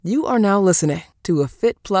You are now listening to a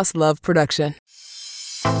Fit Plus Love production.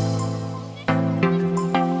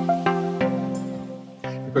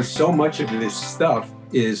 Because so much of this stuff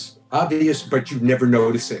is obvious, but you never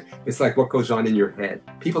notice it. It's like what goes on in your head.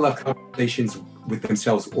 People have conversations with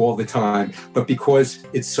themselves all the time, but because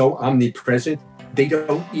it's so omnipresent, they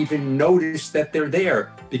don't even notice that they're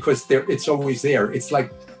there because it's always there. It's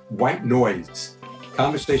like white noise.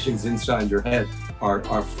 Conversations inside your head are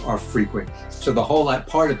frequent. So the whole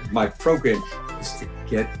part of my program is to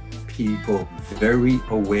get people very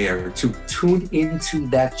aware, to tune into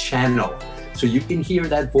that channel so you can hear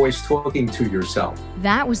that voice talking to yourself.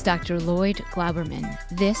 That was Dr. Lloyd Glauberman.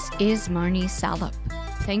 This is Marnie Salop.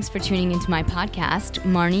 Thanks for tuning into my podcast,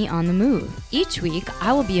 Marnie on the Move. Each week,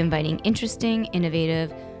 I will be inviting interesting,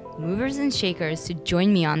 innovative movers and shakers to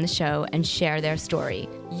join me on the show and share their story.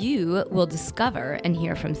 You will discover and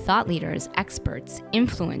hear from thought leaders, experts,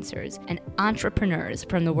 influencers, and entrepreneurs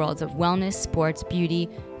from the worlds of wellness, sports, beauty,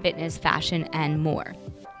 fitness, fashion, and more.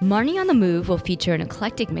 Marnie on the Move will feature an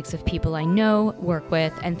eclectic mix of people I know, work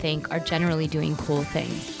with, and think are generally doing cool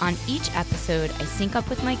things. On each episode, I sync up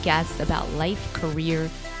with my guests about life, career,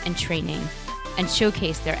 and training, and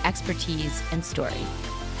showcase their expertise and story.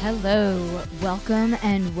 Hello, welcome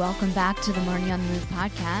back to the Marnie on the Move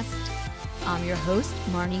podcast. I'm your host,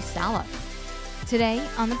 Marnie Salop. Today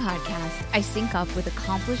on the podcast, I sync up with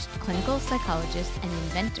accomplished clinical psychologist and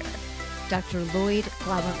inventor, Dr. Lloyd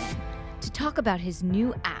Glauberman, to talk about his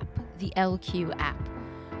new app, the LQ app,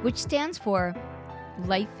 which stands for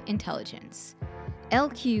Life Intelligence.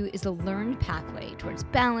 LQ is a learned pathway towards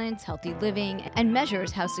balance, healthy living, and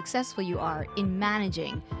measures how successful you are in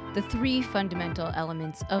managing the three fundamental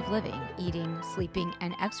elements of living: eating, sleeping,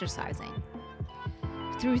 and exercising.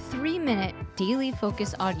 Through 3-minute daily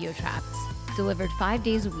focus audio tracks delivered 5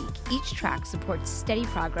 days a week, each track supports steady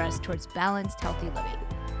progress towards balanced, healthy living.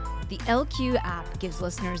 The LQ app gives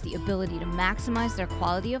listeners the ability to maximize their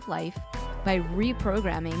quality of life by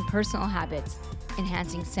reprogramming personal habits,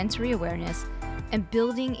 enhancing sensory awareness, and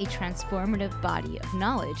building a transformative body of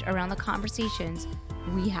knowledge around the conversations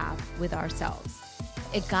we have with ourselves.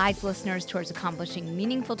 It guides listeners towards accomplishing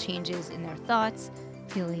meaningful changes in their thoughts,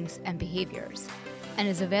 feelings, and behaviors, and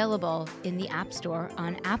is available in the App Store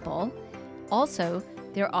on Apple. Also,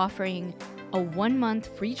 they're offering a 1-month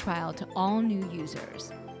free trial to all new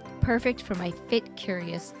users. Perfect for my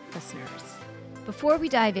fit-curious listeners. Before we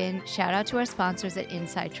dive in, shout out to our sponsors at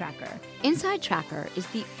Inside Tracker. Inside Tracker is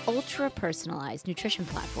the ultra-personalized nutrition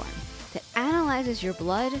platform that analyzes your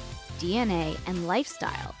blood, DNA, and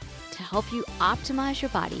lifestyle to help you optimize your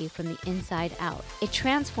body from the inside out. It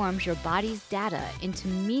transforms your body's data into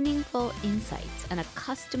meaningful insights and a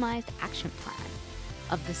customized action plan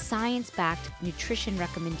of the science-backed nutrition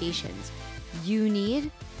recommendations you need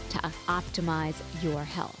to optimize your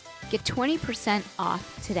health. Get 20%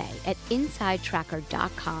 off today at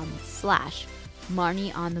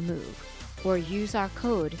insidetracker.com/Marnie on the Move or use our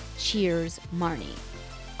code CHEERSMarnie.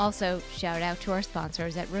 Also, shout out to our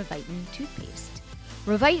sponsors at Revitin Toothpaste.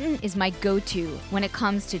 Revitin is my go-to when it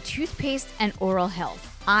comes to toothpaste and oral health.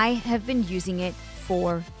 I have been using it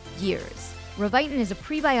for years. Revitin is a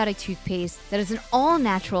prebiotic toothpaste that is an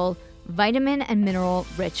all-natural, vitamin and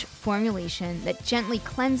mineral-rich formulation that gently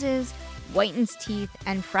cleanses, whitens teeth,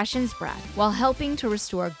 and freshens breath while helping to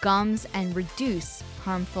restore gums and reduce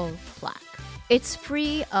harmful plaque. It's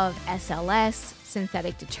free of SLS,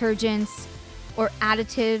 synthetic detergents, or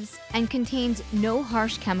additives, and contains no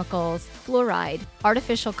harsh chemicals, fluoride,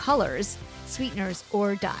 artificial colors, sweeteners,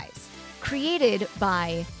 or dyes. Created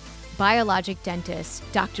by biologic dentist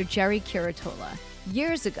Dr. Jerry Curatola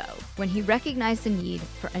years ago when he recognized the need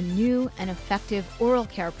for a new and effective oral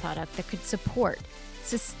care product that could support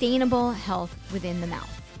sustainable health within the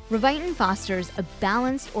mouth. Revitin fosters a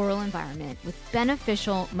balanced oral environment with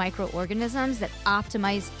beneficial microorganisms that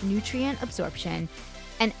optimize nutrient absorption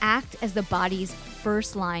and act as the body's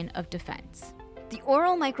first line of defense. The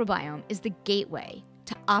oral microbiome is the gateway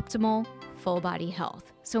to optimal full-body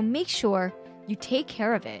health, so make sure you take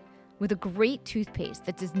care of it with a great toothpaste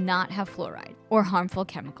that does not have fluoride or harmful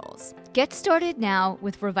chemicals. Get started now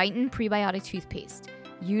with Revitin Prebiotic Toothpaste.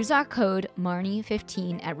 Use our code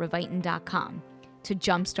MARNIE15 at Revitin.com to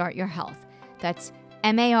jumpstart your health. That's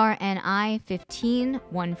MARNI15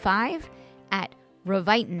 at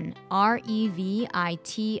Revitin,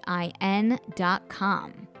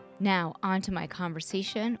 REVITIN.com. Now, on to my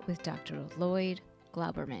conversation with Dr. Lloyd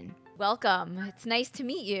Glauberman. Welcome. It's nice to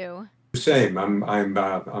meet you. Same.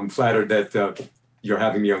 I'm flattered that you're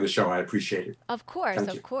having me on the show. I appreciate it. Of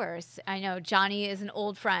course. I know Johnny is an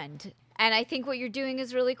old friend. And I think what you're doing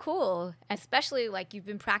is really cool, especially like you've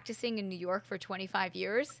been practicing in New York for 25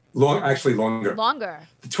 years. Actually longer. Longer.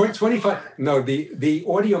 25. No, the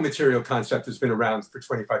audio material concept has been around for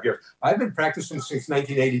 25 years. I've been practicing since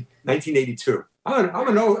 1982. I'm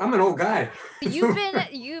an old guy.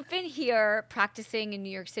 You've been here practicing in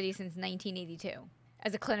New York City since 1982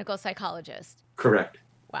 as a clinical psychologist. Correct.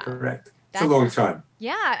 Wow. Correct. It's a long time.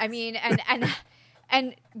 Yeah, I mean,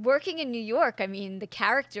 and working in New York, I mean, the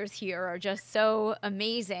characters here are just so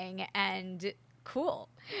amazing and cool.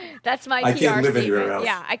 That's my PR I can't live statement. anywhere else.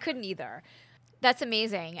 Yeah, I couldn't either. That's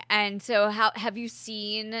amazing. And so how have you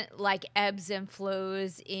seen like ebbs and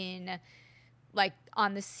flows in like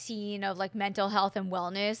on the scene of like mental health and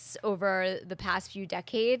wellness over the past few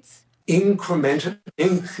decades? Incremental,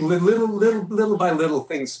 little by little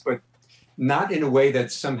things, but not in a way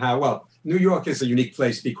that somehow, well, New York is a unique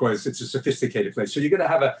place because it's a sophisticated place. So you're going to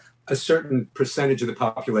have a certain percentage of the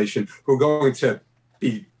population who are going to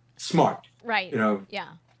be smart. Right. You know, yeah.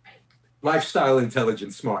 Lifestyle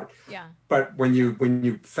intelligent, smart. Yeah. But when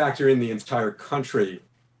you factor in the entire country,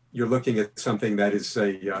 you're looking at something that is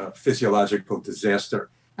a physiological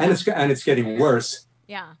disaster, and it's getting worse.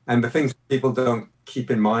 Yeah. And the things people don't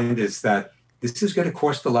keep in mind is that this is going to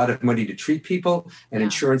cost a lot of money to treat people, and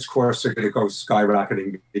insurance costs are going to go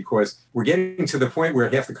skyrocketing because we're getting to the point where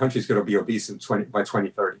half the country is going to be obese by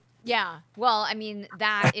 2030. Yeah. Well, I mean,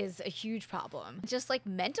 that is a huge problem. Just like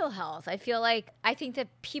mental health, I think that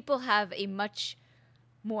people have a much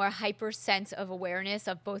more hyper sense of awareness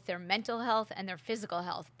of both their mental health and their physical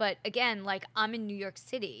health. But again, like I'm in New York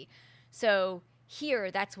City, so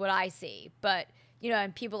here that's what I see. But, you know,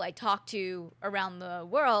 and people I talk to around the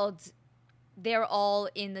world, they're all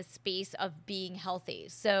in the space of being healthy.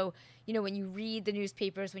 So, you know, when you read the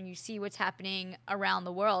newspapers, when you see what's happening around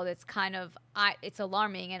the world, it's kind of, it's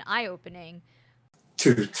alarming and eye-opening.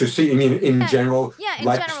 To see, I mean, in general,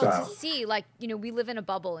 lifestyle. General, to see, like, you know, we live in a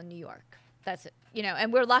bubble in New York. That's it, you know,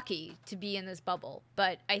 and we're lucky to be in this bubble.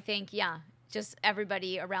 But I think, just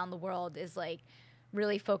everybody around the world is like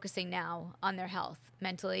really focusing now on their health,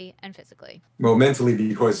 mentally and physically. Well, mentally,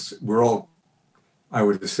 because we're all, I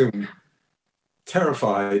would assume,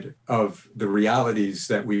 terrified of the realities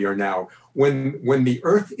that we are now. When the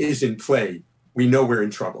earth is in play, we know we're in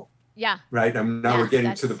trouble. Yeah. Right? Now we're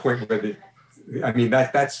getting to the point where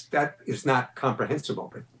that is not comprehensible.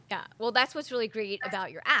 But yeah. Well, that's what's really great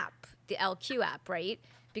about your app, the LQ app, right?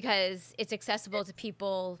 Because it's accessible to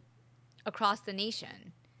people across the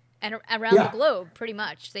nation and around the globe, pretty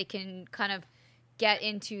much. They can kind of get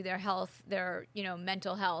into their health, their, you know,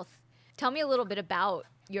 mental health. Tell me a little bit about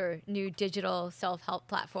your new digital self-help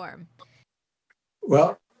platform.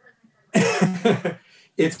 Well,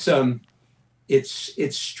 it's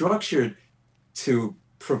structured to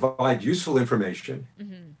provide useful information,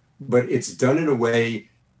 but it's done in a way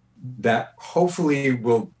that hopefully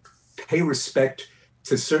will pay respect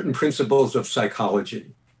to certain principles of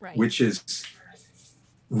psychology, which is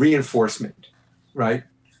reinforcement, right?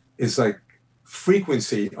 Is like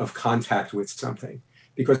frequency of contact with something.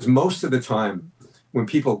 Because most of the time, when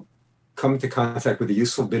people come into contact with a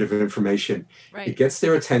useful bit of information, it gets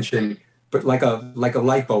their attention, but like a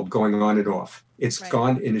light bulb going on and off. It's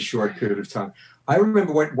gone in a short period of time. I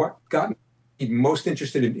remember what got me most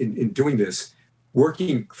interested in doing this,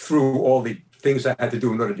 working through all the things I had to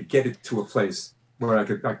do in order to get it to a place where I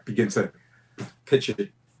could begin to pitch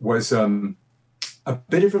it, was a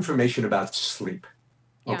bit of information about sleep,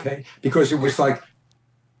 okay? Because it was like,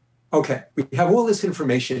 okay, we have all this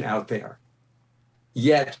information out there,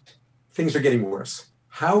 yet things are getting worse.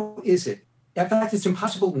 How is it? In fact, it's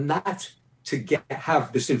impossible not to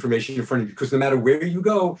have this information in front of you, because no matter where you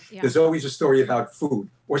go, there's always a story about food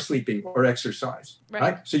or sleeping or exercise,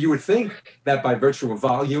 right? So you would think that by virtue of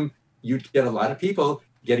volume, you'd get a lot of people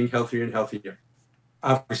getting healthier and healthier.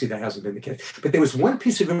 Obviously, that hasn't been the case. But there was one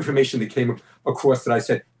piece of information that came across that I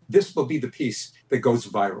said, this will be the piece that goes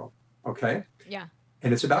viral, okay? Yeah.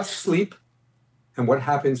 And it's about sleep and what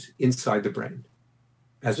happens inside the brain.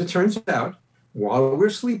 As it turns out, while we're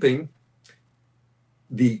sleeping,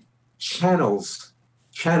 the channels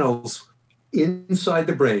inside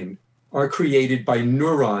the brain are created by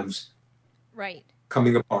neurons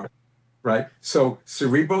coming apart, right? So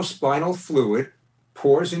cerebrospinal fluid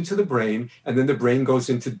pours into the brain, and then the brain goes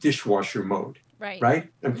into dishwasher mode, right?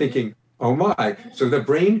 I'm thinking, oh my, so the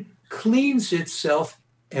brain cleans itself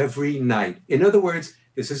every night. In other words,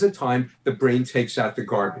 this is a time the brain takes out the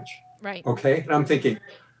garbage. Right. Okay. And I'm thinking,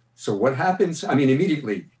 so what happens? I mean,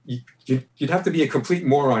 immediately, you'd have to be a complete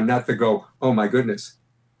moron not to go, oh my goodness,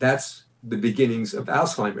 that's the beginnings of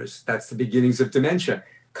Alzheimer's. That's the beginnings of dementia.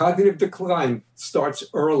 Cognitive decline starts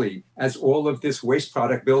early as all of this waste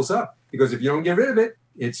product builds up, because if you don't get rid of it,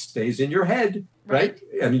 it stays in your head, right?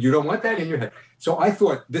 And you don't want that in your head. So I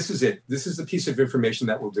thought, this is it. This is the piece of information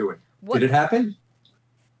that will do it. Did it happen?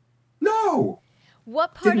 No.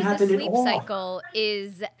 What part of the sleep cycle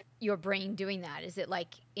is your brain doing that? Is it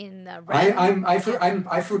like in the REM?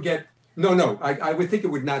 I forget. No. I would think it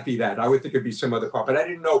would not be that. I would think it'd be some other part, but I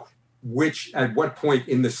didn't know at what point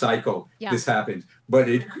in the cycle this happens. But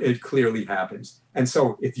it clearly happens. And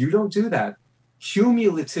so if you don't do that,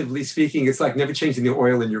 cumulatively speaking, it's like never changing the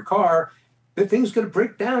oil in your car. The thing's going to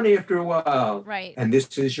break down after a while. Right. And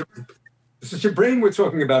this is your brain we're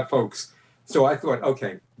talking about, folks. So I thought,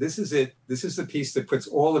 okay, this is it. This is the piece that puts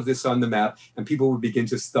all of this on the map, and people would begin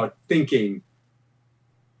to start thinking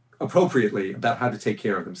appropriately about how to take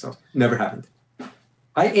care of themselves. Never happened.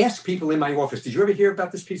 I asked people in my office, did you ever hear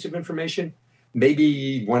about this piece of information?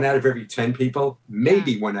 Maybe 1 out of every 10 people,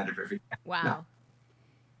 maybe 1 out of every 10. Wow.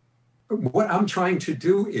 No. What I'm trying to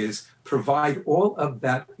do is provide all of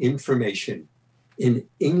that information in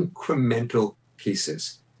incremental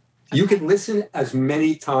pieces. Okay. You can listen as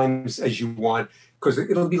many times as you want, because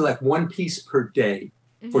it'll be like one piece per day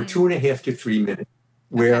for 2.5 to 3 minutes,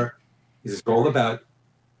 where it's all about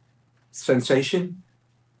sensation,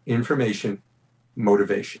 information,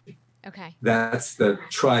 motivation. Okay. That's the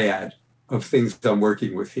triad of things I'm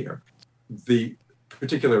working with here. The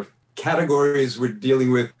particular categories we're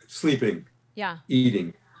dealing with: sleeping,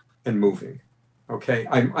 eating, and moving. Okay,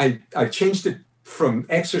 I've changed it from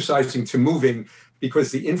exercising to moving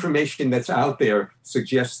because the information that's out there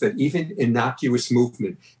suggests that even innocuous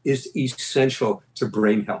movement is essential to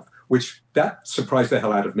brain health, which that surprised the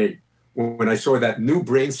hell out of me when I saw that new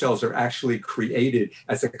brain cells are actually created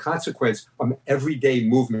as a consequence of everyday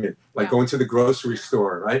movement, like going to the grocery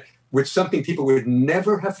store, right? Which something people would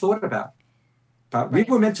never have thought about. We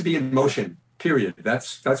were meant to be in motion, period.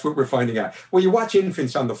 That's what we're finding out. Well, you watch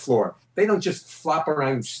infants on the floor. They don't just flop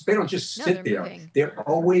around. They don't just sit there. Moving.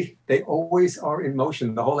 They always are in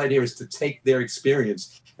motion. The whole idea is to take their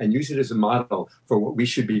experience and use it as a model for what we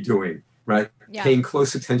should be doing, right? Yeah. Paying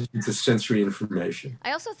close attention to sensory information.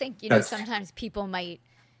 I also think, sometimes people might,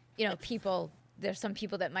 there's some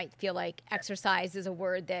people that might feel like exercise is a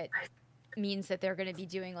word that means that they're going to be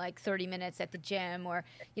doing like 30 minutes at the gym, or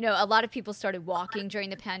a lot of people started walking during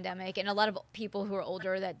the pandemic, and a lot of people who are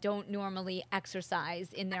older that don't normally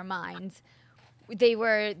exercise in their minds, they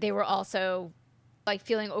were also like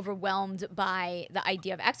feeling overwhelmed by the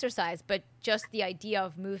idea of exercise, but just the idea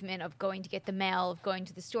of movement, of going to get the mail, of going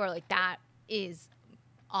to the store, like that is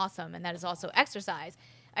awesome, and that is also exercise.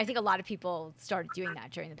 I think a lot of people started doing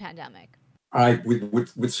that during the pandemic. I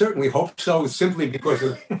would certainly hope so, simply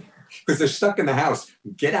because they're stuck in the house.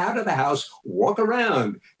 Get out of the house, walk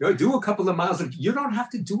around, do a couple of miles. You don't have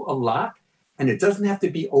to do a lot, and it doesn't have to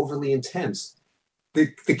be overly intense.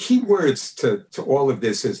 The key words to all of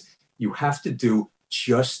this is you have to do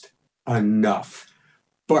just enough,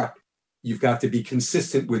 but you've got to be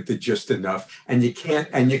consistent with the just enough, and you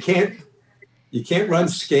can't run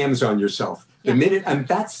scams on yourself. The minute, and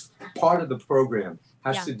that's part of the program,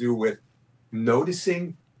 has to do with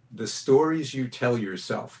noticing the stories you tell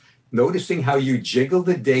yourself, noticing how you jiggle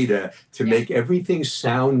the data to make everything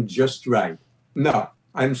sound just right. No,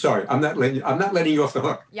 I'm sorry. I'm not letting you off the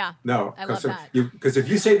hook. Yeah. No. I love that. Because if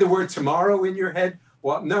you say the word tomorrow in your head,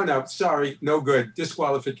 well, no, sorry, no good,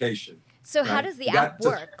 disqualification. So how does the app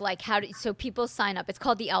work? So people sign up. It's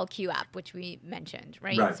called the LQ app, which we mentioned,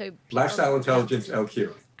 right? Right. So Lifestyle Intelligence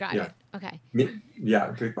LQ. Got it. Okay.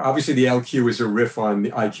 Yeah. Obviously, the LQ is a riff on the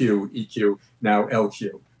IQ, EQ, now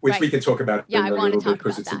LQ, which we can talk about in a little bit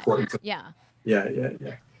because it's important. Yeah.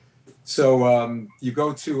 So you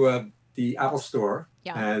go to the Apple Store,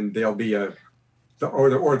 and there'll be the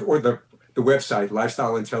website,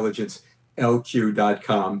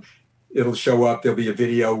 lifestyleintelligencelq.com. It'll show up. There'll be a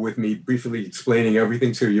video with me briefly explaining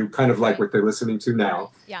everything to you, kind of like what they're listening to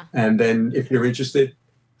now. Yeah. And then if you're interested,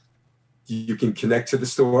 you can connect to the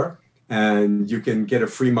store and you can get a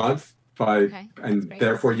free month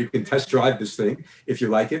therefore you can test drive this thing. If you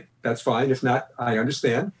like it, that's fine. If not, I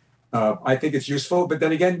understand. I think it's useful, but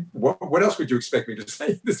then again, what else would you expect me to say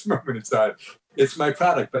at this moment in time? It's my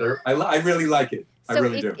product, but I really like it. I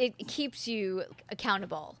really do. It keeps you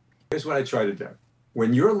accountable. Here's what I try to do.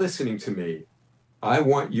 When you're listening to me, I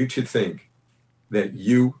want you to think that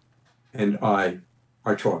you and I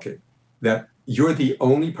are talking, that you're the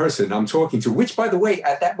only person I'm talking to, which, by the way,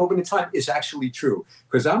 at that moment in time is actually true,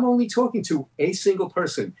 because I'm only talking to a single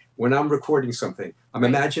person when I'm recording something. I'm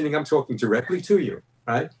imagining I'm talking directly to you,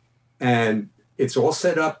 right? And it's all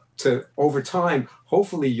set up to, over time,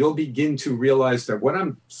 hopefully you'll begin to realize that what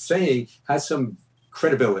I'm saying has some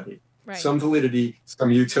credibility, some validity,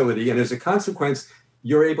 some utility. And as a consequence,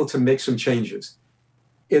 you're able to make some changes.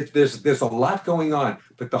 There's a lot going on,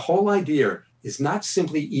 but the whole idea is not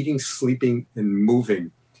simply eating, sleeping, and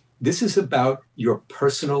moving. This is about your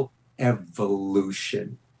personal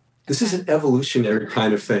evolution. This is an evolutionary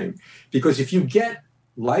kind of thing, because if you get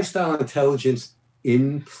lifestyle intelligence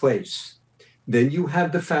in place, then you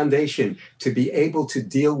have the foundation to be able to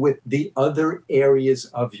deal with the other areas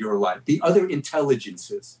of your life, the other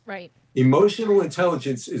intelligences. Right. Emotional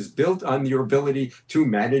intelligence is built on your ability to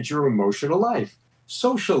manage your emotional life,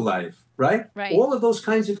 social life, right? All of those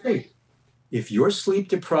kinds of things. If you're sleep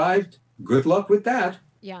deprived, good luck with that.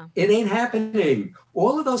 Yeah. It ain't happening.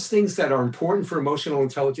 All of those things that are important for emotional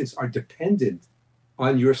intelligence are dependent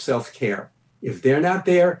on your self-care. If they're not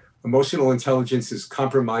there, emotional intelligence is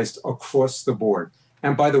compromised across the board.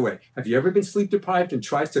 And by the way, have you ever been sleep deprived and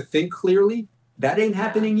tries to think clearly? That ain't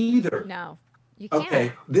happening either. No, you can't.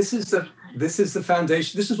 Okay, this is the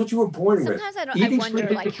foundation. This is what you were born with. Sometimes I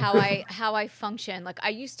wonder like how I function. Like I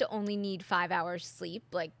used to only need 5 hours sleep.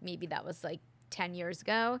 Like maybe that was like 10 years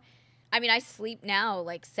ago. I mean, I sleep now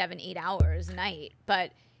like 7-8 hours a night,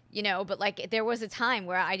 but like there was a time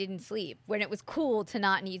where I didn't sleep, when it was cool to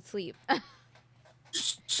not need sleep.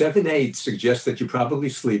 7-8 suggests that you probably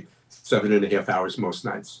sleep 7.5 hours most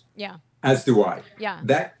nights. Yeah. As do I. Yeah.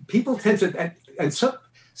 That people tend to, and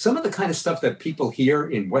some of the kind of stuff that people hear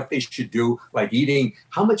in what they should do, like eating,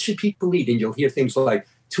 how much should people eat? And you'll hear things like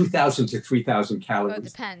 2,000 to 3,000 calories. Oh, it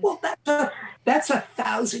depends. Well, that's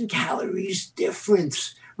 1,000 calories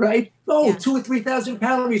difference, right? Oh, yeah. 2,000 or 3,000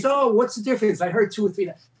 calories. Oh, what's the difference? I heard 2,000 or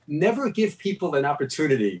 3,000. Never give people an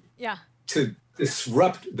opportunity to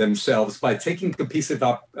disrupt themselves by taking a piece of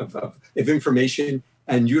information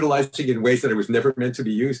and utilizing it in ways that it was never meant to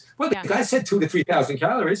be used. Well, the guy said 2,000 to 3,000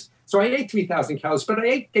 calories, so I ate 3,000 calories, but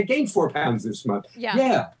I gained 4 pounds this month.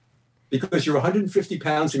 Yeah, because you're 150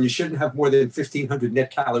 pounds and you shouldn't have more than 1,500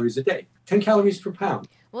 net calories a day, 10 calories per pound.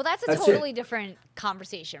 Well, that's a totally different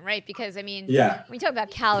conversation, right? Because, I mean, when you talk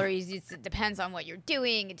about calories, it depends on what you're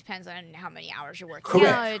doing. It depends on how many hours you're working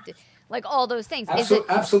out, like all those things.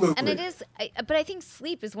 Absolutely. And it is, but I think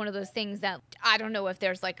sleep is one of those things that I don't know if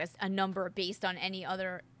there's like a number based on any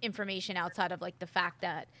other information outside of like the fact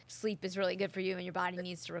that sleep is really good for you and your body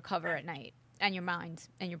needs to recover at night, and your mind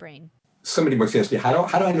and your brain. Somebody must ask me, how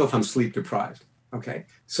do I know if I'm sleep deprived? Okay.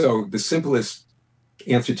 So the simplest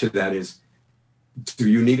answer to that is, do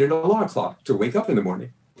you need an alarm clock to wake up in the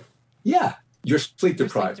morning? Yeah, you're sleep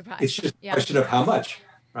deprived. It's just a question of how much,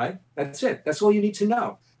 right? That's it. That's all you need to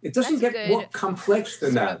know. It doesn't get more complex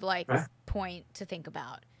than that. Sort of like point to think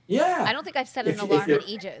about. Yeah. I don't think I've set an alarm in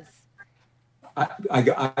ages.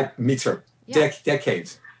 Me too. Yeah.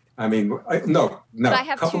 Decades. I mean, no.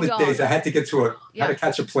 A couple of days I had to get to had to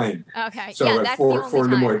catch a plane. Okay. So at 4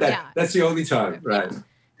 in the morning. That's the only time, right? Yeah.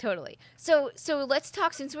 Totally. So let's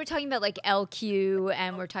talk, since we're talking about like LQ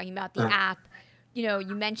and we're talking about the app,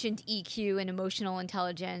 you mentioned EQ and emotional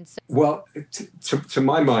intelligence. Well, to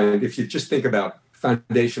my mind, if you just think about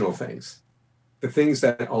foundational things, the things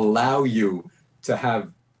that allow you to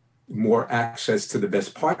have more access to the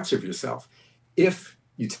best parts of yourself, if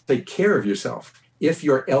you take care of yourself, if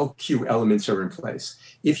your LQ elements are in place,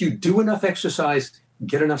 if you do enough exercise,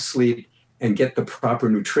 get enough sleep, and get the proper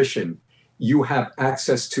nutrition, you have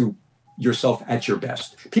access to yourself at your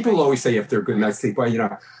best. People always say after a good night's sleep,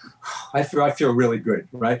 well, I feel really good,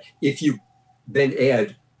 right? If you then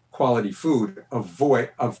add quality food, avoid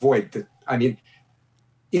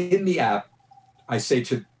in the app, I say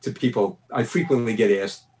to people, I frequently get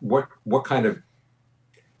asked, what kind of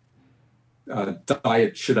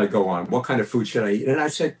diet should I go on? What kind of food should I eat? And I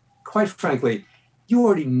said, quite frankly, you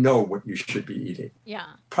already know what you should be eating. Yeah.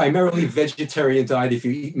 Primarily vegetarian diet. If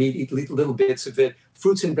you eat meat, eat little bits of it.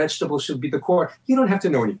 Fruits and vegetables should be the core. You don't have to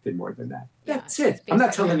know anything more than that. That's it. I'm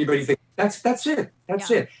not telling anybody anything. That's it. That's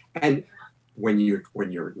it. And when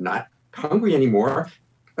you're not hungry anymore,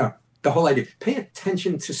 the whole idea, pay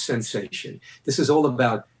attention to sensation. This is all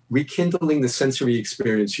about rekindling the sensory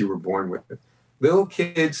experience you were born with. Little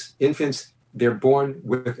kids, infants, they're born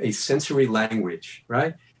with a sensory language,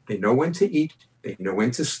 right? They know when to eat. They know when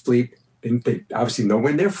to sleep. They obviously know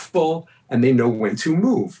when they're full, and they know when to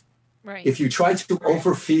move. Right. If you try to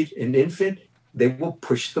overfeed an infant, they will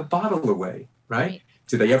push the bottle away, right?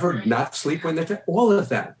 Do they ever not sleep when they're all of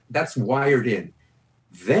that? That's wired in.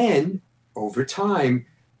 Then, over time,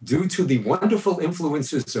 due to the wonderful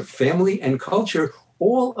influences of family and culture,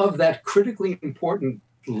 all of that critically important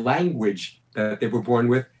language that they were born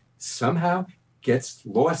with somehow gets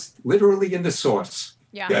lost literally in the sauce.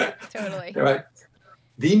 Yeah, totally. Right.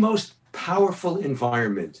 The most powerful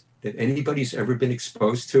environment that anybody's ever been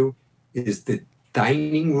exposed to is the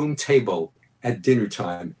dining room table at dinner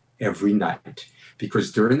time every night.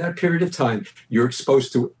 Because during that period of time, you're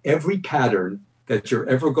exposed to every pattern that you're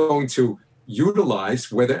ever going to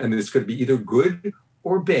utilize, and it's going to be either good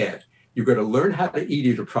or bad. You're going to learn how to eat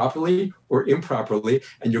either properly or improperly,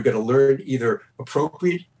 and you're going to learn either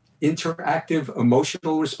appropriate interactive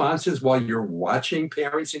emotional responses while you're watching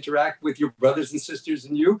parents interact with your brothers and sisters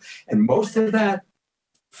and you. And most of that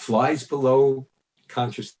flies below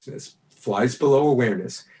consciousness, flies below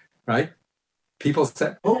awareness, right? People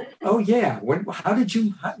say, oh yeah. How did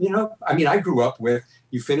you, I mean, I grew up with,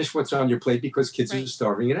 you finish what's on your plate because kids are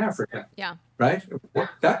starving in Africa. Yeah. Right?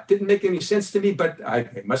 That didn't make any sense to me, but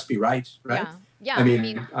it must be right, right? Yeah. I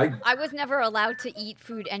mean, I was never allowed to eat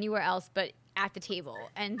food anywhere else but at the table.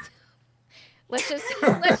 And let's just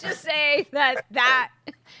say that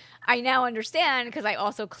I now understand, because I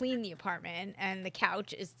also clean the apartment and the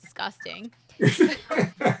couch is disgusting.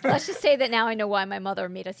 Let's just say that now I know why my mother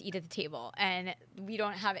made us eat at the table, and we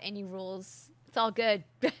don't have any rules. It's all good.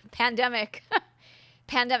 Pandemic.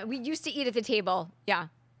 We used to eat at the table. Yeah.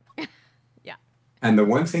 Yeah. And the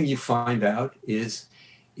one thing you find out is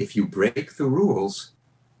if you break the rules,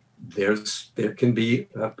 there can be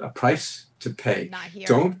a price to pay. Not here.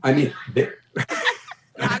 Not in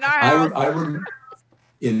our house. I remember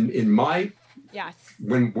in my yes.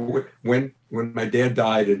 When my dad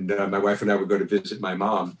died and my wife and I would go to visit my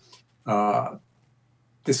mom,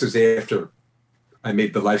 this was after I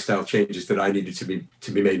made the lifestyle changes that I needed to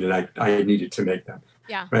be made, and I needed to make them.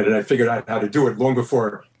 Yeah. Right. And I figured out how to do it long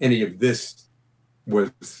before any of this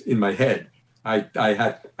was in my head. I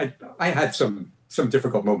had some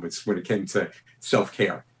difficult moments when it came to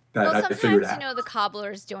self-care that I figured out. Sometimes, the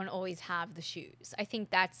cobblers don't always have the shoes. I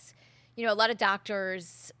think that's, a lot of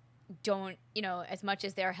doctors don't, as much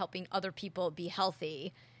as they're helping other people be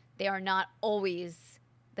healthy, they are not always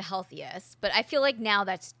the healthiest. But I feel like now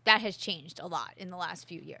that has changed a lot in the last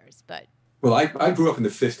few years. But well, I grew up in the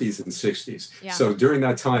 50s and 60s. Yeah. So during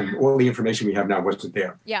that time, all the information we have now wasn't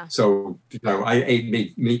there. Yeah. So, I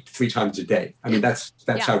ate meat 3 times a day. I mean, that's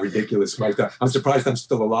how ridiculous my God. I'm surprised I'm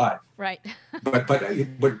still alive. Right.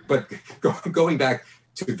 but going back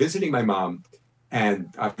to visiting my mom,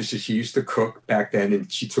 and obviously she used to cook back then,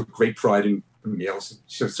 and she took great pride in meals.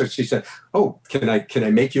 So she said, "Oh, can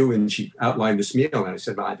I make you?" And she outlined this meal, and I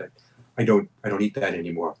said, "No, I don't eat that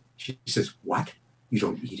anymore." She says, "What? You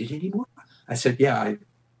don't eat it anymore?" I said, "Yeah, I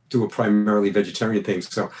do a primarily vegetarian thing."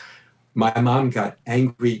 So my mom got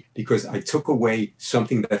angry because I took away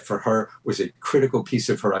something that for her was a critical piece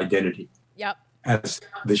of her identity. Yep. As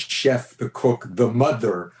the chef, the cook, the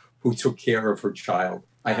mother who took care of her child.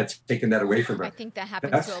 I had taken that away from her. I think that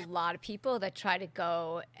happens to a lot of people that try to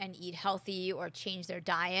go and eat healthy or change their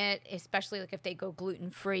diet, especially like if they go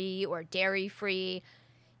gluten-free or dairy-free.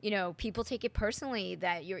 People take it personally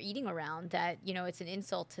that you're eating around, that, it's an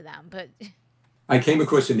insult to them. But I came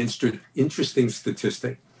across an interesting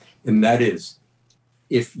statistic, and that is,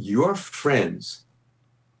 if your friends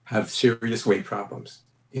have serious weight problems,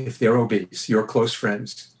 if they're obese, your close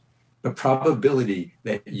friends, the probability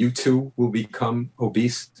that you too will become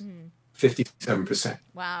obese, 57%.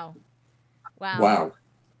 Wow. Wow.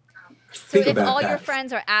 So if all your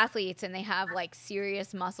friends are athletes and they have like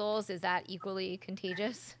serious muscles, is that equally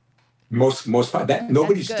contagious? Most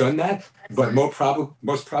nobody's done that, but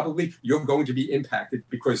most probably you're going to be impacted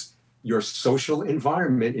because your social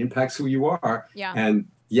environment impacts who you are. Yeah. And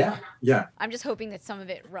yeah. I'm just hoping that some of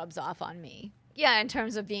it rubs off on me. Yeah, in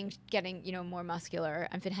terms of getting more muscular.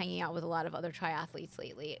 I've been hanging out with a lot of other triathletes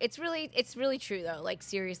lately. It's really true though. Like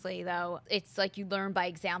seriously though, it's like you learn by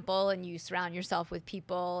example and you surround yourself with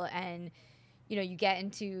people, and you get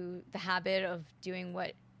into the habit of doing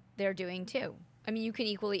what they're doing too. I mean, you can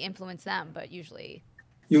equally influence them, but usually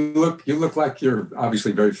you look like you're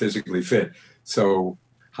obviously very physically fit. So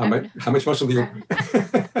how much muscle do you?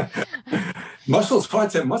 Muscle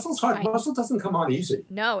doesn't come on easy.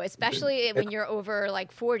 No, especially when you're over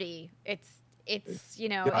like 40. It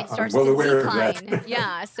starts well to decline.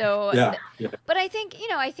 Yeah. So, yeah. But I think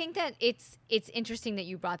that it's interesting that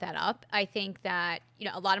you brought that up. I think that,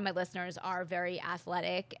 a lot of my listeners are very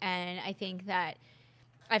athletic, and I think that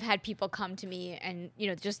I've had people come to me and,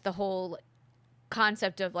 just the whole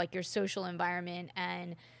concept of like your social environment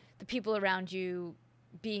and the people around you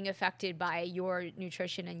being affected by your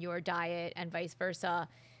nutrition and your diet and vice versa.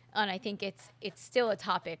 And I think it's still a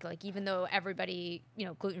topic, like even though everybody,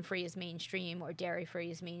 gluten-free is mainstream or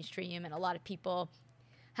dairy-free is mainstream, and a lot of people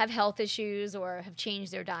have health issues or have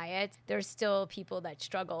changed their diets, there's still people that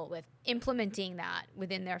struggle with implementing that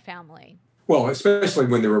within their family. Well, especially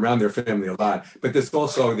when they're around their family a lot. But there's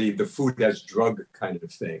also the food as drug kind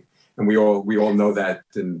of thing. And we all know that.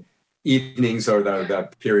 And evenings are the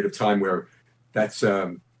period of time where that's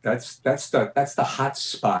the hot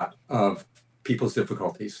spot of people's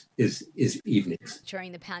difficulties is evenings.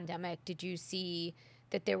 During the pandemic, did you see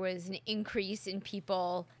that there was an increase in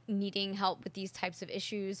people needing help with these types of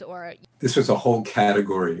issues? Or this was a whole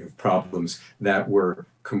category of problems that were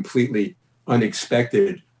completely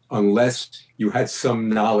unexpected unless you had some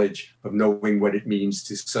knowledge of knowing what it means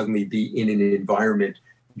to suddenly be in an environment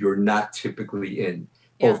you're not typically in,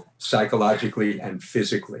 both psychologically and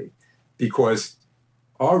physically, because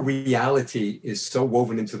our reality is so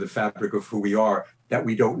woven into the fabric of who we are that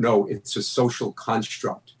we don't know it's a social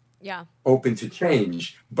construct. Open to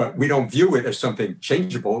change, but we don't view it as something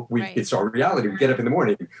changeable. It's our reality. We get up in the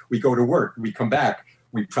morning, we go to work, we come back,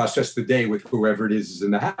 we process the day with whoever it is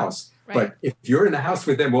in the house. But if you're in the house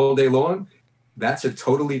with them all day long, that's a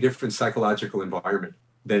totally different psychological environment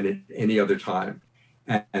than at any other time.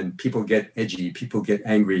 And people get edgy, people get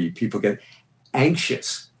angry, people get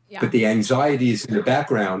anxious. But the anxieties in the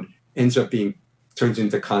background turns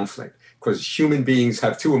into conflict. Because human beings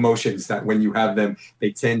have two emotions that when you have them,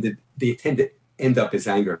 they tend to end up as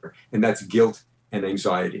anger, and that's guilt and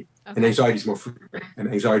anxiety. Okay. And anxiety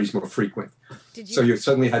is more frequent. So you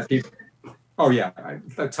suddenly had people. Oh yeah, I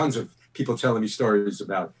had tons of people telling me stories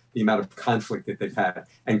about the amount of conflict that they've had,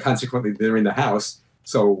 and consequently they're in the house.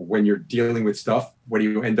 So when you're dealing with stuff, what do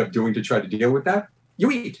you end up doing to try to deal with that?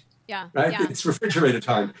 You eat. Right. It's refrigerator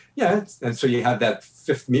time. And so you have that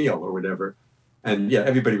fifth meal or whatever. And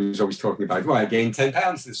everybody was always talking about, I gained 10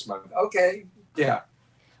 pounds this month. Okay. Yeah.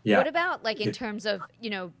 What about in terms of,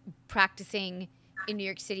 practicing in New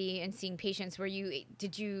York City and seeing patients,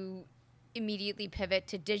 did you immediately pivot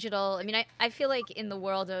to digital? I mean, I feel like in the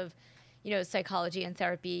world of, psychology and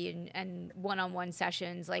therapy and one-on-one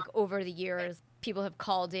sessions, over the years, people have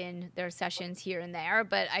called in their sessions here and there,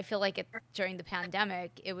 but I feel like during the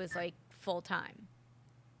pandemic, it was full time.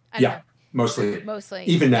 Mostly.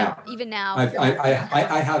 Even now.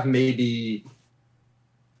 I have maybe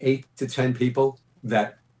 8 to 10 people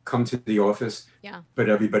that come to the office, but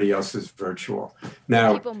everybody else is virtual.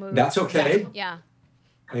 Now, that's okay. Yeah.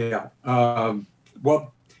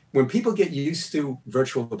 Well, when people get used to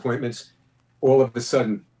virtual appointments, all of a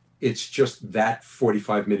sudden, it's just that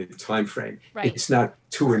 45-minute time frame. Right. It's not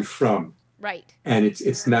to and from. Right. And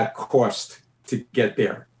it's not cost to get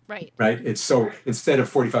there. Right. It's so instead of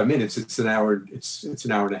 45 minutes, it's an hour. It's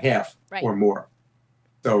an hour and a half or more.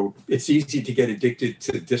 So it's easy to get addicted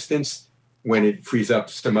to distance when it frees up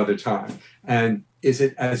some other time. And is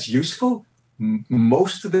it as useful?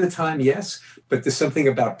 Most of the time, yes. But there's something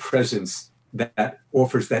about presence that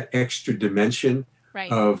offers that extra dimension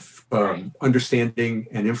of understanding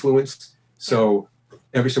and influence. So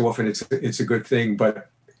every so often, it's a good thing. But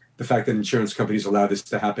the fact that insurance companies allow this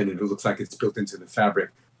to happen and it looks like it's built into the fabric,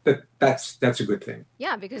 that's a good thing.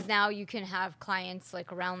 Yeah, because now you can have clients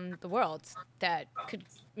around the world that could,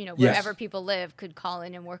 wherever people live, could call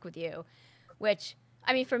in and work with you, which,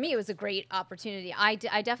 I mean, for me, it was a great opportunity. I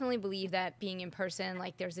definitely believe that being in person,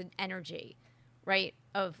 there's an energy, right,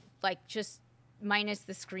 of just minus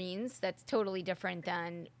the screens. That's totally different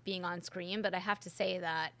than being on screen. But I have to say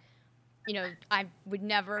that, I would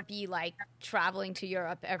never be traveling to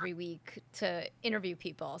Europe every week to interview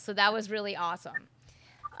people. So that was really awesome.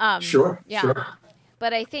 Sure.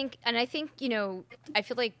 But I think, I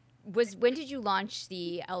feel like when did you launch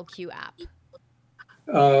the LQ app?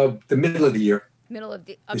 The middle of the year. Middle of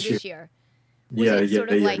this year. Was it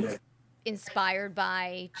sort of inspired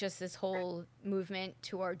by just this whole movement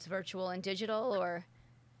towards virtual and digital, or?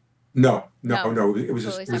 No. It was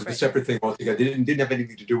a separate thing altogether. It didn't have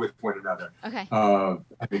anything to do with one another. Okay. I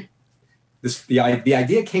mean, the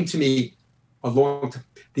idea came to me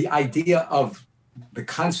the idea of the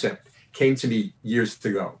concept came to me years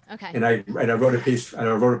ago. Okay. And I wrote a piece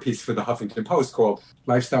for the Huffington Post called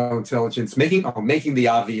Lifestyle Intelligence, making the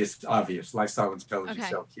obvious lifestyle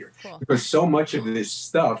intelligence out here. Cool. Because so much of this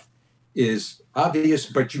stuff is obvious,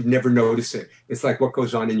 but you never notice it. It's like what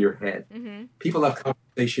goes on in your head. Mm-hmm. People have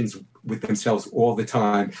conversations with themselves all the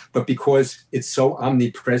time, but because it's so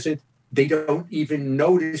omnipresent, they don't even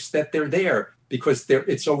notice that they're there because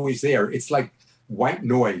it's always there. It's like white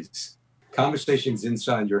noise. Conversations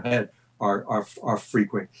inside your head are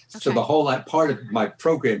frequent. Okay. So the whole part of my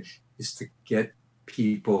program is to get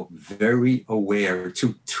people very aware,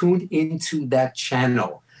 to tune into that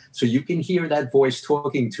channel so you can hear that voice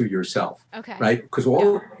talking to yourself. Okay. Right? Because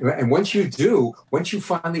and once you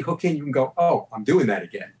finally hook in, you can go, oh, I'm doing that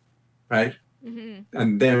again. Right? Mm-hmm.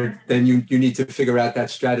 And then you need to figure out that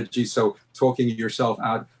strategy. So talking yourself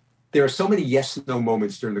out. There are so many yes/no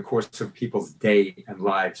moments during the course of people's day and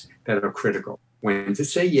lives that are critical. When to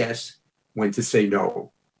say yes, when to say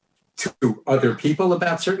no. To other people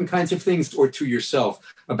about certain kinds of things, or to yourself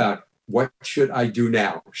about what should I do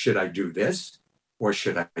now? Should I do this or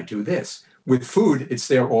should I do this? With food, it's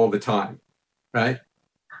there all the time, right?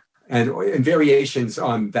 And variations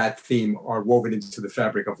on that theme are woven into the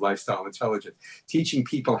fabric of lifestyle intelligence, teaching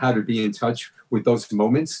people how to be in touch with those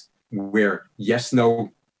moments where yes,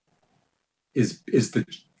 no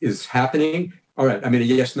is happening. All right, I'm in a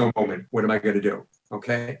yes, no moment. What am I going to do?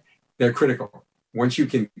 Okay, they're critical. Once you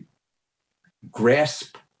can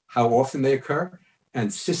grasp how often they occur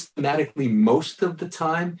and systematically most of the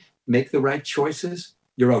time make the right choices,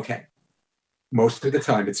 you're okay. Most of the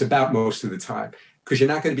time. It's about most of the time, because you're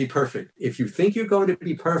not going to be perfect. If you think you're going to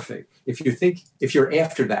be perfect, if you're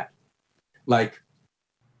after that, like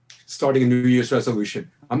starting a New Year's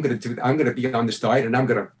resolution, I'm going to be on this diet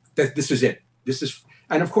and this is it.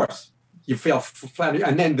 And of course you fail flat,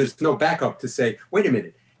 and then there's no backup to say, wait a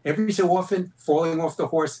minute, every so often falling off the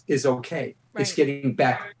horse is okay. Right. It's getting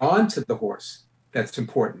back onto the horse that's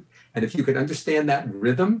important. And if you can understand that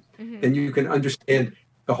rhythm, then you can understand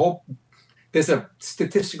there's a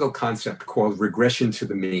statistical concept called regression to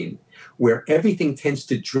the mean, where everything tends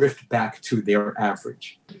to drift back to their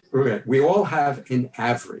average. We all have an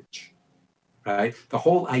average, right? The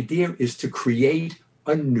whole idea is to create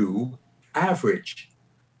a new average.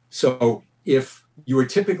 So if you were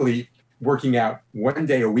typically working out 1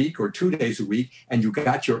 day a week or 2 days a week, and you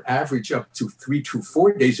got your average up to 3 to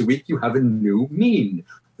 4 days a week, you have a new mean,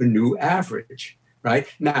 a new average, right?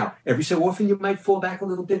 Now, every so often you might fall back a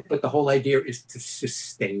little bit, but the whole idea is to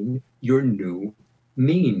sustain your new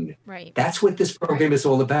mean. Right. That's what this program is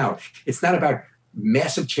all about. It's not about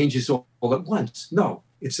massive changes all at once. No,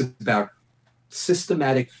 it's about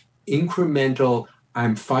systematic, incremental,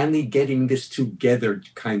 I'm finally getting this together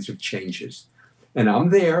kinds of changes. And I'm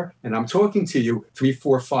there and I'm talking to you 3,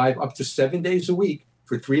 4, 5, up to 7 days a week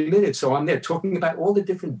for 3 minutes. So I'm there talking about all the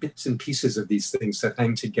different bits and pieces of these things that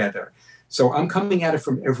hang together. So I'm coming at it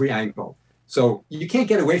from every angle. So you can't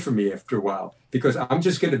get away from me after a while, because I'm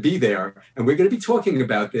just going to be there and we're going to be talking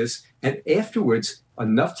about this. And afterwards,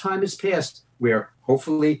 enough time has passed where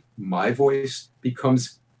hopefully my voice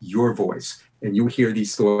becomes your voice and you hear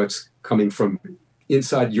these thoughts coming from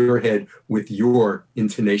inside your head with your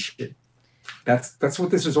intonation. That's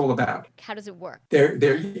what this is all about. How does it work?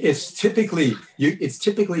 It's typically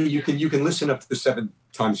you can listen up to 7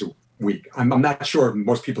 times a week. I'm not sure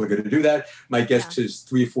most people are going to do that. My guess is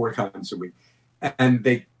 3 or 4 times a week, and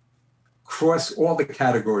they cross all the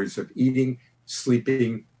categories of eating,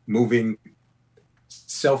 sleeping, moving,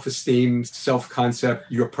 self-esteem,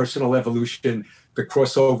 self-concept, your personal evolution, the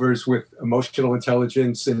crossovers with emotional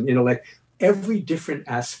intelligence and intellect. Every different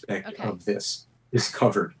aspect of this is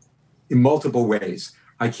covered in multiple ways.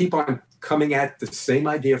 I keep on coming at the same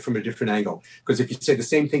idea from a different angle, because if you say the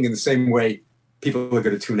same thing in the same way, people are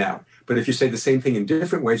going to tune out. But if you say the same thing in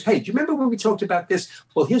different ways, hey, do you remember when we talked about this?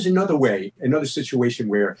 Well, here's another way, another situation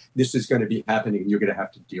where this is going to be happening and you're going to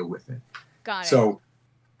have to deal with it. Got it. So,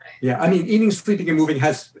 yeah, I mean, eating, sleeping, and moving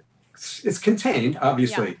it's contained,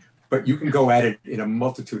 obviously, but you can go at it in a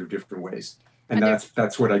multitude of different ways. And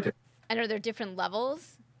that's what I do. And are there different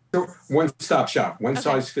levels? So one-stop shop, one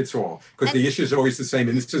size fits all, because the issue is always the same.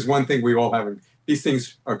 And this is one thing we all have. These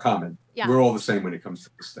things are common. Yeah. We're all the same when it comes to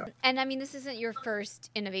this stuff. And I mean, this isn't your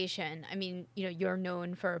first innovation. I mean, you're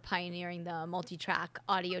known for pioneering the multi-track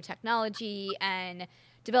audio technology and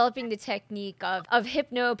developing the technique of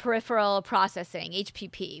hypnoperipheral processing,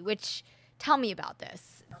 HPP, which, tell me about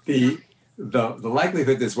this. The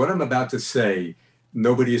likelihood is what I'm about to say,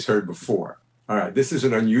 nobody has heard before. All right, this is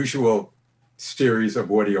an unusual series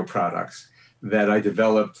of audio products that I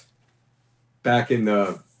developed back in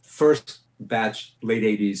the first batch, late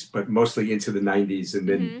 80s, but mostly into the 90s and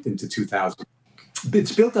then into 2000.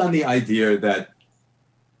 It's built on the idea that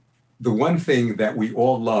the one thing that we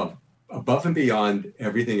all love above and beyond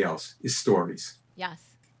everything else is stories.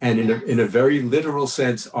 Yes. And in a very literal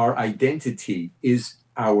sense, our identity is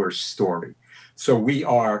our story. So we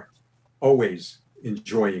are always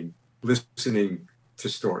enjoying listening to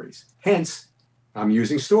stories. Hence, I'm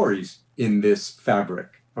using stories in this fabric,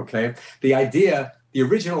 okay? The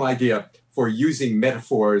original idea for using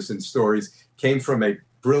metaphors and stories came from a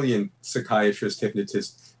brilliant psychiatrist,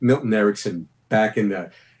 hypnotist, Milton Erickson, back in the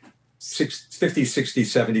 50s, 60s,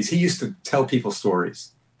 70s. He used to tell people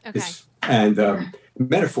stories. Okay. And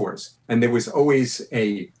metaphors. And there was always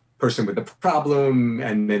a person with a problem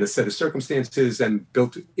and then a set of circumstances, and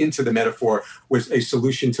built into the metaphor was a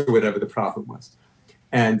solution to whatever the problem was.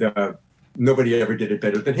 And nobody ever did it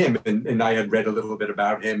better than him. And I had read a little bit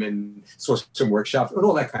about him and saw some workshops and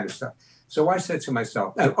all that kind of stuff. So I said to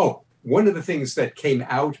myself, one of the things that came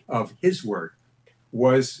out of his work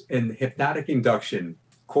was an hypnotic induction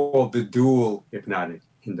called the dual hypnotic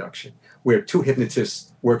induction, where two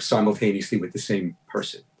hypnotists work simultaneously with the same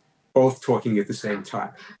person, both talking at the same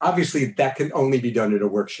time. Obviously, that can only be done in a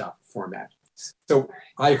workshop format. So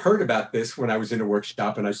I heard about this when I was in a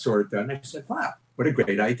workshop and I saw it done. I said, wow, what a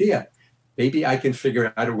great idea. Maybe I can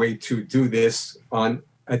figure out a way to do this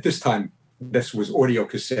at this time, this was audio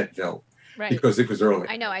cassetteville, right, because it was early.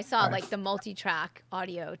 I know, I saw like the multi-track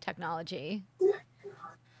audio technology.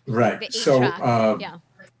 Right. The 8-track, yeah.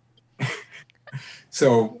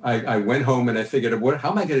 So I went home and I figured,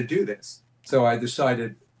 how am I going to do this? So I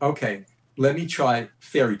decided, okay, let me try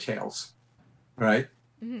fairy tales, right?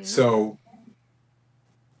 Mm-hmm. So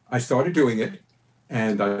I started doing it,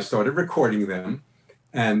 and I started recording them.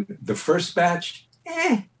 And the first batch,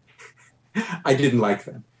 I didn't like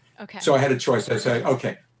them. Okay. So I had a choice. I said,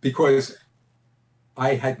 okay, because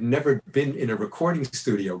I had never been in a recording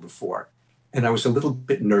studio before, and I was a little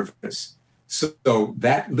bit nervous. So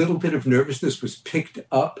that little bit of nervousness was picked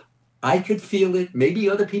up. I could feel it. Maybe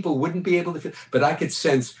other people wouldn't be able to feel, but I could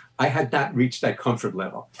sense I had not reached that comfort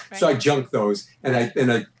level. Right. So I junked those, and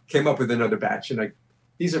I came up with another batch. And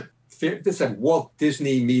this is Walt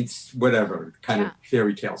Disney meets whatever kind of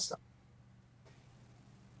fairy tale stuff.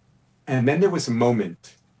 And then there was a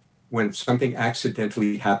moment when something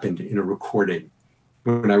accidentally happened in a recording,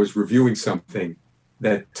 when I was reviewing something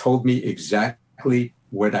that told me exactly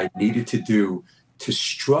what I needed to do to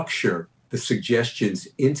structure the suggestions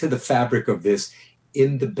into the fabric of this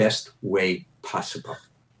in the best way possible.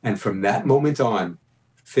 And from that moment on,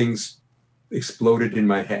 things exploded in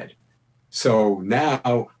my head. So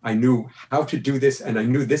now I knew how to do this, and I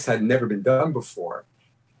knew this had never been done before.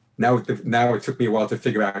 Now it took me a while to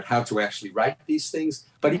figure out how to actually write these things,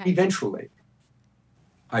 but eventually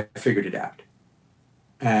I figured it out.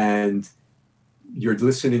 And you're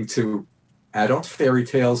listening to adult fairy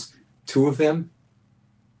tales, two of them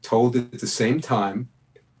told at the same time,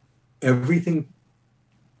 everything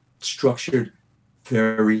structured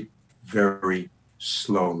very, very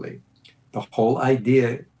slowly. The whole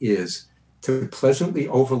idea is to pleasantly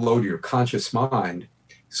overload your conscious mind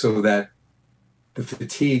so that the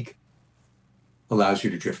fatigue allows you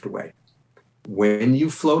to drift away. When you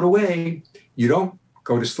float away, you don't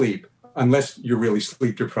go to sleep unless you're really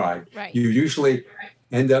sleep deprived. Right. You usually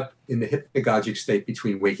end up in the hypnagogic state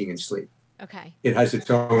between waking and sleep. Okay. It has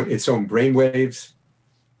its own brain waves,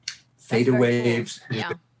 theta waves.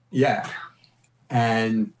 Cool. Yeah.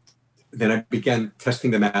 And then I began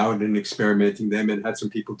testing them out and experimenting them, and had some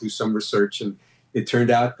people do some research, and it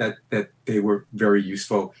turned out that they were very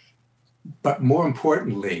useful. But more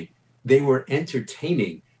importantly, they were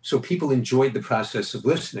entertaining. So people enjoyed the process of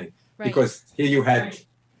listening. Right. Because here you had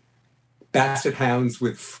basset hounds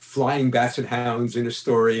with flying basset hounds in a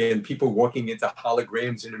story, and people walking into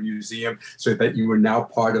holograms in a museum, so that you were now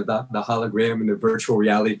part of the hologram in the virtual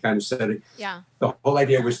reality kind of setting. Yeah. The whole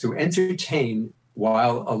idea was to entertain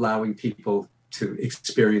while allowing people to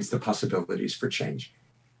experience the possibilities for change.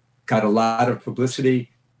 Got a lot of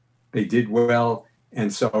publicity. They did well.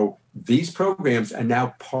 And so these programs are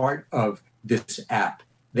now part of this app.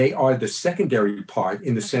 They are the secondary part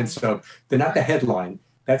in the sense of they're not the headline.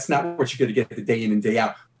 That's not what you're going to get the day in and day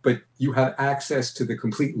out. But you have access to the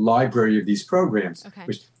complete library of these programs,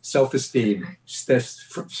 which self-esteem,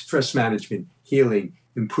 stress management, healing,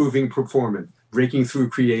 improving performance, breaking through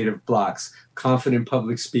creative blocks, confident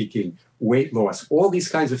public speaking, weight loss. All these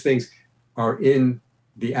kinds of things are in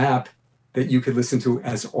the app that you could listen to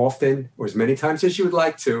as often or as many times as you would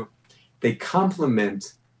like to. They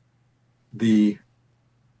complement the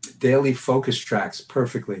daily focus tracks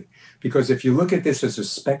perfectly. Because if you look at this as a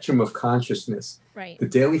spectrum of consciousness, the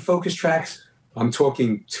daily focus tracks, I'm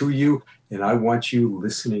talking to you, and I want you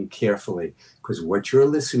listening carefully, because what you're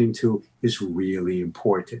listening to is really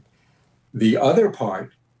important. The other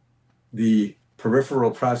part, the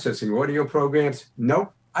peripheral processing audio programs,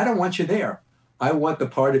 nope, I don't want you there. I want the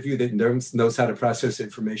part of you that knows how to process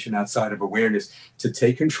information outside of awareness to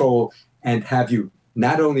take control and have you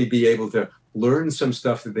not only be able to learn some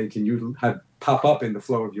stuff that they can have pop up in the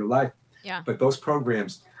flow of your life, but those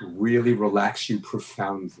programs really relax you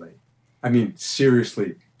profoundly. I mean, serious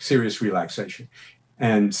relaxation.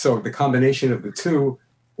 And so the combination of the two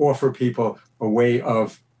offer people a way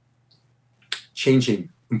of changing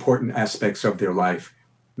important aspects of their life,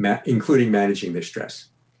 including managing their stress.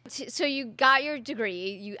 So you got your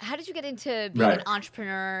degree. How did you get into being an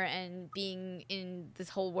entrepreneur and being in this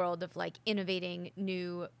whole world of like innovating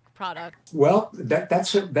new products? Well,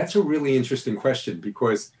 that's a really interesting question,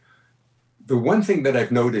 because the one thing that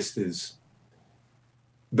I've noticed is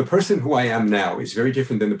the person who I am now is very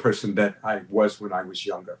different than the person that I was when I was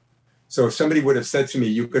younger. So if somebody would have said to me,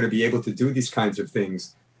 you're going to be able to do these kinds of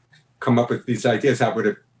things, come up with these ideas, I would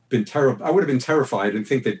have been terrible. I would have been terrified and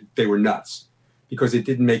think that they were nuts, because it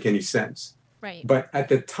didn't make any sense. Right. But at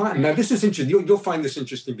the time, now this is interesting. You'll find this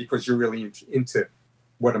interesting because you're really into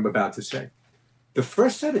what I'm about to say. The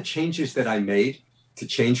first set of changes that I made to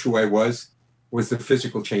change who I was the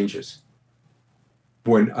physical changes.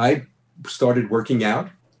 When I started working out,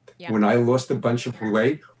 when I lost a bunch of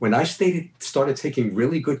weight, when I started taking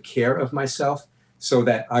really good care of myself so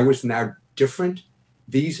that I was now different,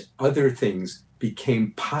 these other things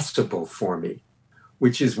became possible for me,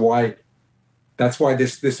 which is why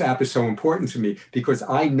this app is so important to me, because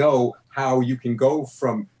I know how you can go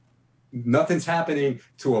from nothing's happening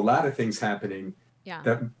to a lot of things happening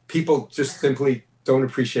that people just simply don't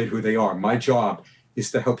appreciate who they are. My job is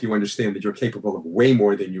to help you understand that you're capable of way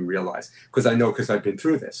more than you realize, because I've been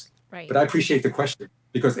through this. Right. But I appreciate the question,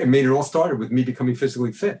 because it all started with me becoming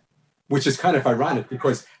physically fit, which is kind of ironic,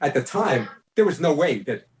 because at the time, there was no way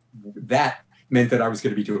that meant that I was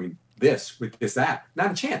going to be doing this with this app.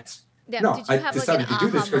 Not a chance. Yeah. No, did you have like an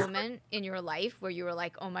aha moment in your life where you were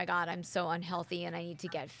like, oh my God, I'm so unhealthy and I need to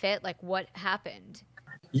get fit? Like, what happened?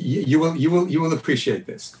 You will appreciate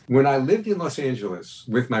this. When I lived in Los Angeles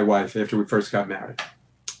with my wife after we first got married,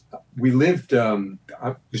 we lived,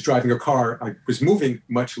 I was driving a car. I was moving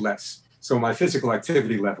much less. So my physical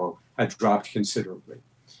activity level had dropped considerably.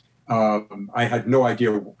 I had no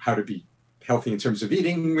idea how to be healthy in terms of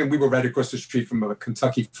eating. And we were right across the street from a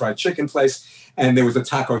Kentucky Fried Chicken place. And there was a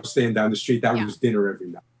taco stand down the street. That was dinner every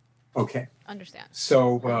night. Okay. Understand.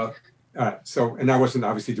 So, and I wasn't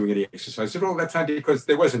obviously doing any exercise at all that time, because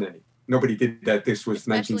there wasn't any. Nobody did that. This was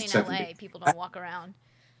especially 1970. in LA, people don't walk around.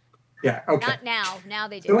 Yeah, okay. Not now. Now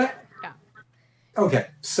they do. Yeah. Okay,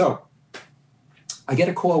 so I get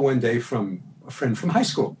a call one day from a friend from high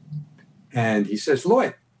school. And he says,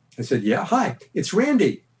 Lloyd. I said, yeah, hi, it's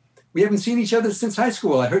Randy. We haven't seen each other since high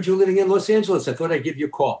school. I heard you living in Los Angeles. I thought I'd give you a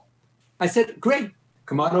call. I said, great,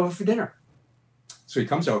 come on over for dinner. So he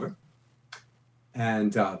comes over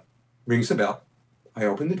and rings the bell. I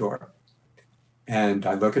open the door and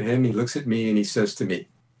I look at him. He looks at me and he says to me,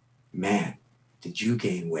 man, did you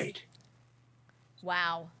gain weight?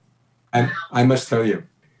 Wow. And I must tell you,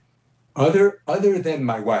 other than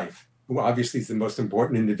my wife, who obviously is the most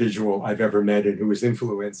important individual I've ever met and who has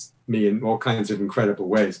influenced me in all kinds of incredible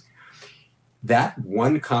ways, that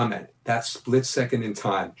one comment, that split second in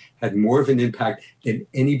time, had more of an impact than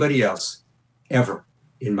anybody else ever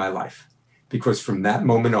in my life. Because from that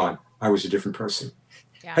moment on, I was a different person.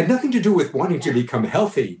 Yeah. It had nothing to do with wanting to become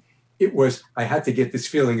healthy. It was, I had to get this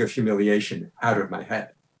feeling of humiliation out of my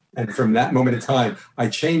head. And from that moment in time, I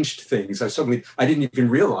changed things. I didn't even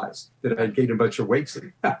realize that I'd gained a bunch of weight.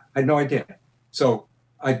 I had no idea. So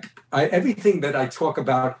I everything that I talk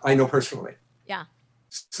about, I know personally. Yeah.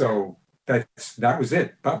 So that was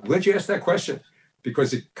it. But I'm glad you asked that question,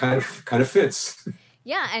 because it kind of fits.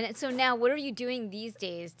 Yeah. And so now what are you doing these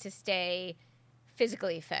days to stay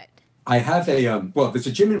physically fit? I have there's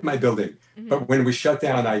a gym in my building, but when we shut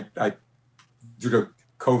down, I due to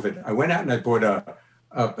COVID, I went out and I bought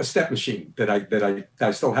a step machine that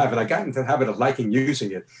I still have, and I got into the habit of liking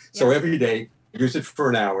using it. So every day, I use it for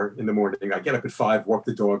an hour in the morning. I get up at 5, walk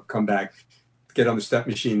the dog, come back, get on the step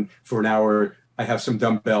machine for an hour. I have some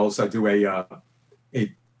dumbbells. I do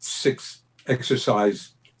a 6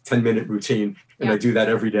 exercise 10-minute routine, and I do that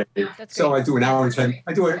every day. So I do an hour and 10.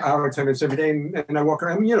 I do an hour and 10 minutes every day, and I walk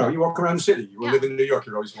around. You walk around the city. You live in New York.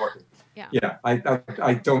 You're always walking. Yeah.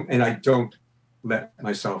 I don't let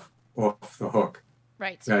myself off the hook.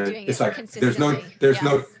 Right. So you're doing it's it like consistently. there's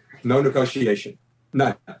no negotiation.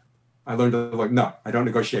 None. I learned to I don't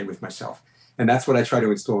negotiate with myself, and that's what I try to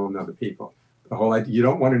install in other people. The whole idea, you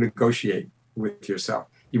don't want to negotiate with yourself.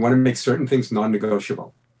 You want to make certain things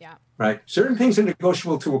non-negotiable. Yeah. Right. Certain things are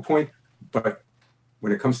negotiable to a point, but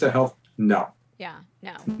when it comes to health, no. Yeah.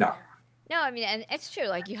 No. No. No, I mean, and it's true.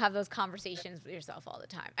 Like, you have those conversations with yourself all the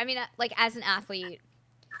time. I mean, like, as an athlete,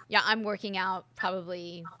 I'm working out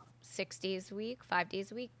probably 6 days a week, 5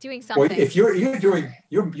 days a week, doing something. Well, if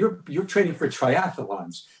you're training for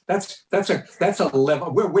triathlons, that's a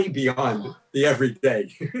level. We're way beyond the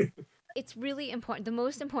everyday. It's really important. The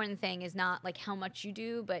most important thing is not like how much you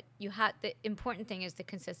do, but the important thing is the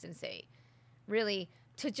consistency. Really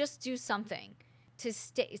to just do something, to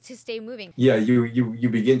stay moving. Yeah, you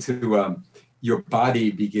begin to your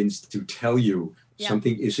body begins to tell you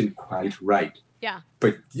something isn't quite right. Yeah.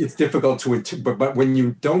 But it's difficult but when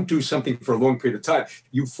you don't do something for a long period of time,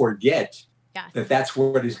 you forget that that's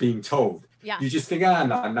what is being told. Yeah. You just think,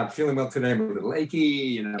 I'm not feeling well today. I'm a little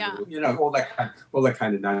achy, all that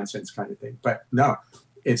kind of nonsense kind of thing. But no,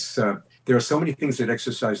 it's there are so many things that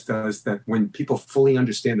exercise does that when people fully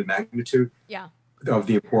understand the magnitude of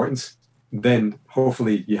the importance, then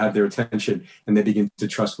hopefully you have their attention and they begin to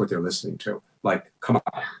trust what they're listening to. Like, come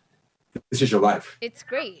on, this is your life. It's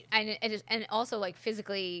great, and it also like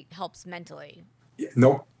physically helps mentally.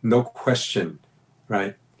 No question,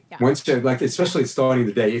 right? Yeah. Once you're especially starting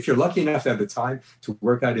the day, if you're lucky enough to have the time to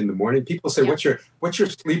work out in the morning, people say, what's your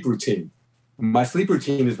sleep routine? My sleep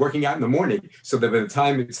routine is working out in the morning, so that by the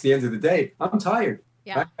time it's the end of the day, I'm tired.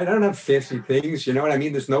 Yeah. I don't have fancy things, you know what I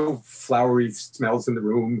mean? There's no flowery smells in the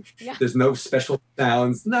room. Yeah. There's no special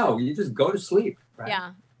sounds. No, you just go to sleep. Right?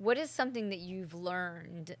 Yeah. What is something that you've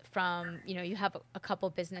learned from, you have a couple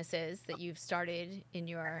businesses that you've started in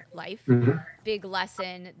your life, big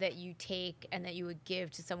lesson that you take and that you would give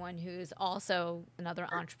to someone who's also another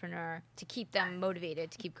entrepreneur to keep them motivated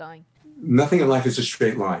to keep going? Nothing in life is a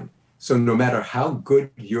straight line. So no matter how good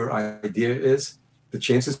your idea is, the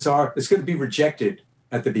chances are it's going to be rejected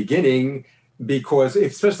at the beginning because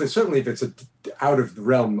certainly if it's out of the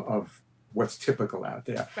realm of what's typical out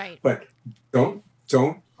there. Right. But don't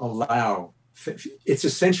allow, it's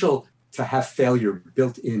essential to have failure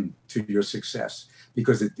built into your success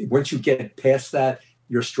because once you get past that,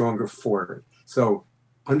 you're stronger for it. So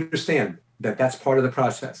understand that that's part of the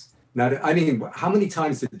process. Now, I mean, how many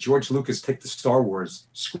times did George Lucas take the Star Wars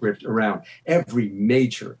script around? Every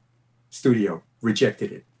major studio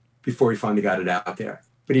rejected it before he finally got it out there,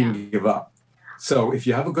 but he didn't give up. So if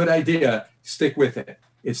you have a good idea, stick with it.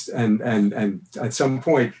 And at some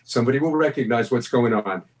point, somebody will recognize what's going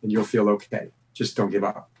on and you'll feel okay. Just don't give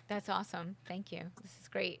up. That's awesome. Thank you. This is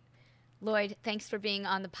great. Lloyd, thanks for being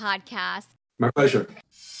on the podcast. My pleasure.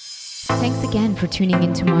 Thanks again for tuning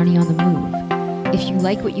into Marnie on the Move. If you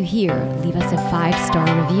like what you hear, leave us a 5-star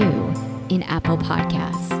review in Apple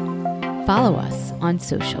Podcasts. Follow us on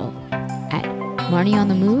social at Marnie on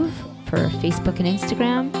the Move for Facebook and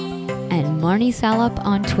Instagram and Marnie Salop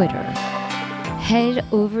on Twitter. Head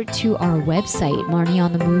over to our website,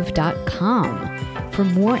 marnieonthemove.com, for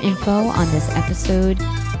more info on this episode,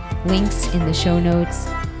 links in the show notes,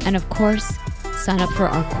 and of course, sign up for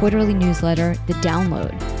our quarterly newsletter, The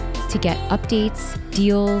Download, to get updates,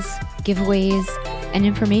 deals, giveaways, and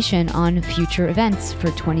information on future events for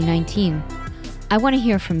 2019. I want to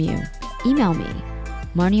hear from you. Email me,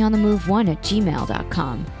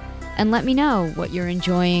 marnieonthemove1@gmail.com, and let me know what you're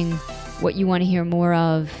enjoying, what you want to hear more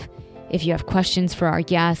of. If you have questions for our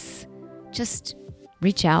guests, just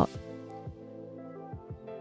reach out.